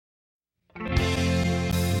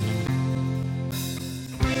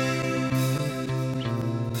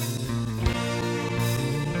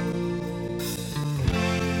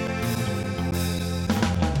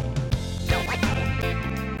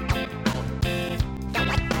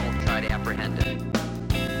apprehended.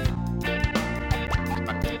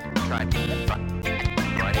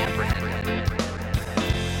 But apprehended.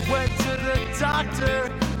 Went to the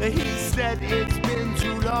doctor, he said it's been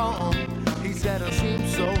too long. He said I seem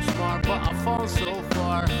so smart, but I fall so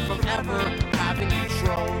far from ever having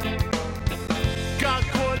control. Got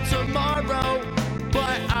court tomorrow,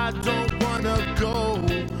 but I don't wanna go.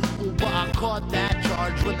 But I caught that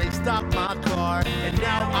charge when they stopped my car, and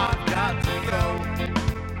now I've got to go.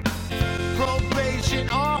 Probation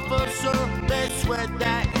officer, they swear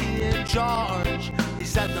that he in charge. He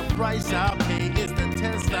said the price I pay is the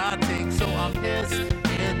test I take, so I'll piss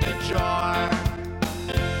in the jar.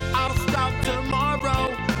 I'll stop tomorrow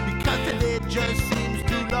because it just seems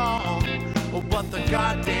too long. Oh, but the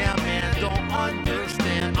goddamn man don't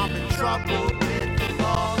understand. I'm in trouble with the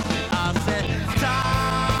law. I said,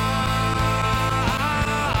 time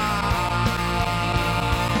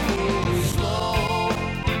moves slow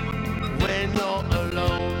when you're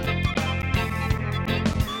alone.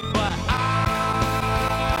 But I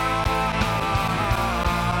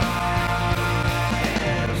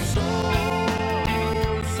am so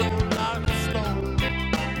like a stone.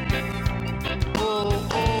 Oh,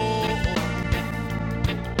 oh, oh.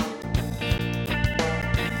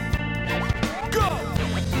 Go!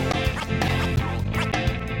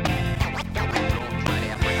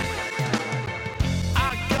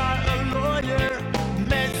 I got a lawyer,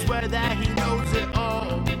 men swear that he knows it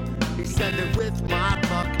all. He said that with my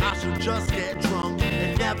luck, I should just get drunk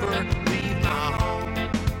and never leave my home.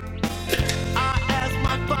 I asked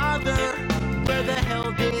my father, where the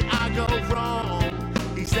hell did I go wrong?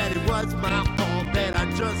 He said it was my fault that I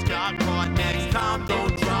just got caught. Next time,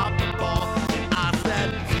 don't drop the ball. And I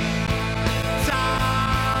said,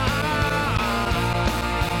 time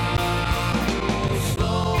moves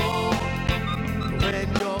slow when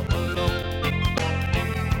you're alone.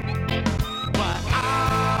 But I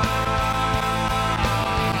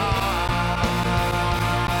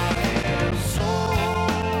am so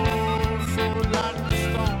like a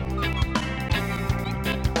stone.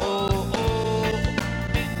 Oh, oh,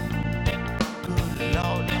 good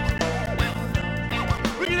Lord.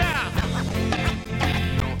 Bring it down.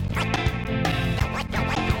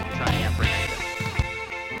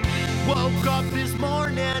 Woke up this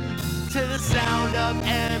morning to the sound of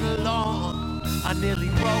an alarm. I nearly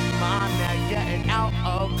broke my neck getting out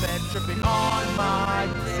of bed, tripping on my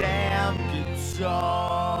damn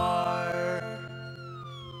guitar.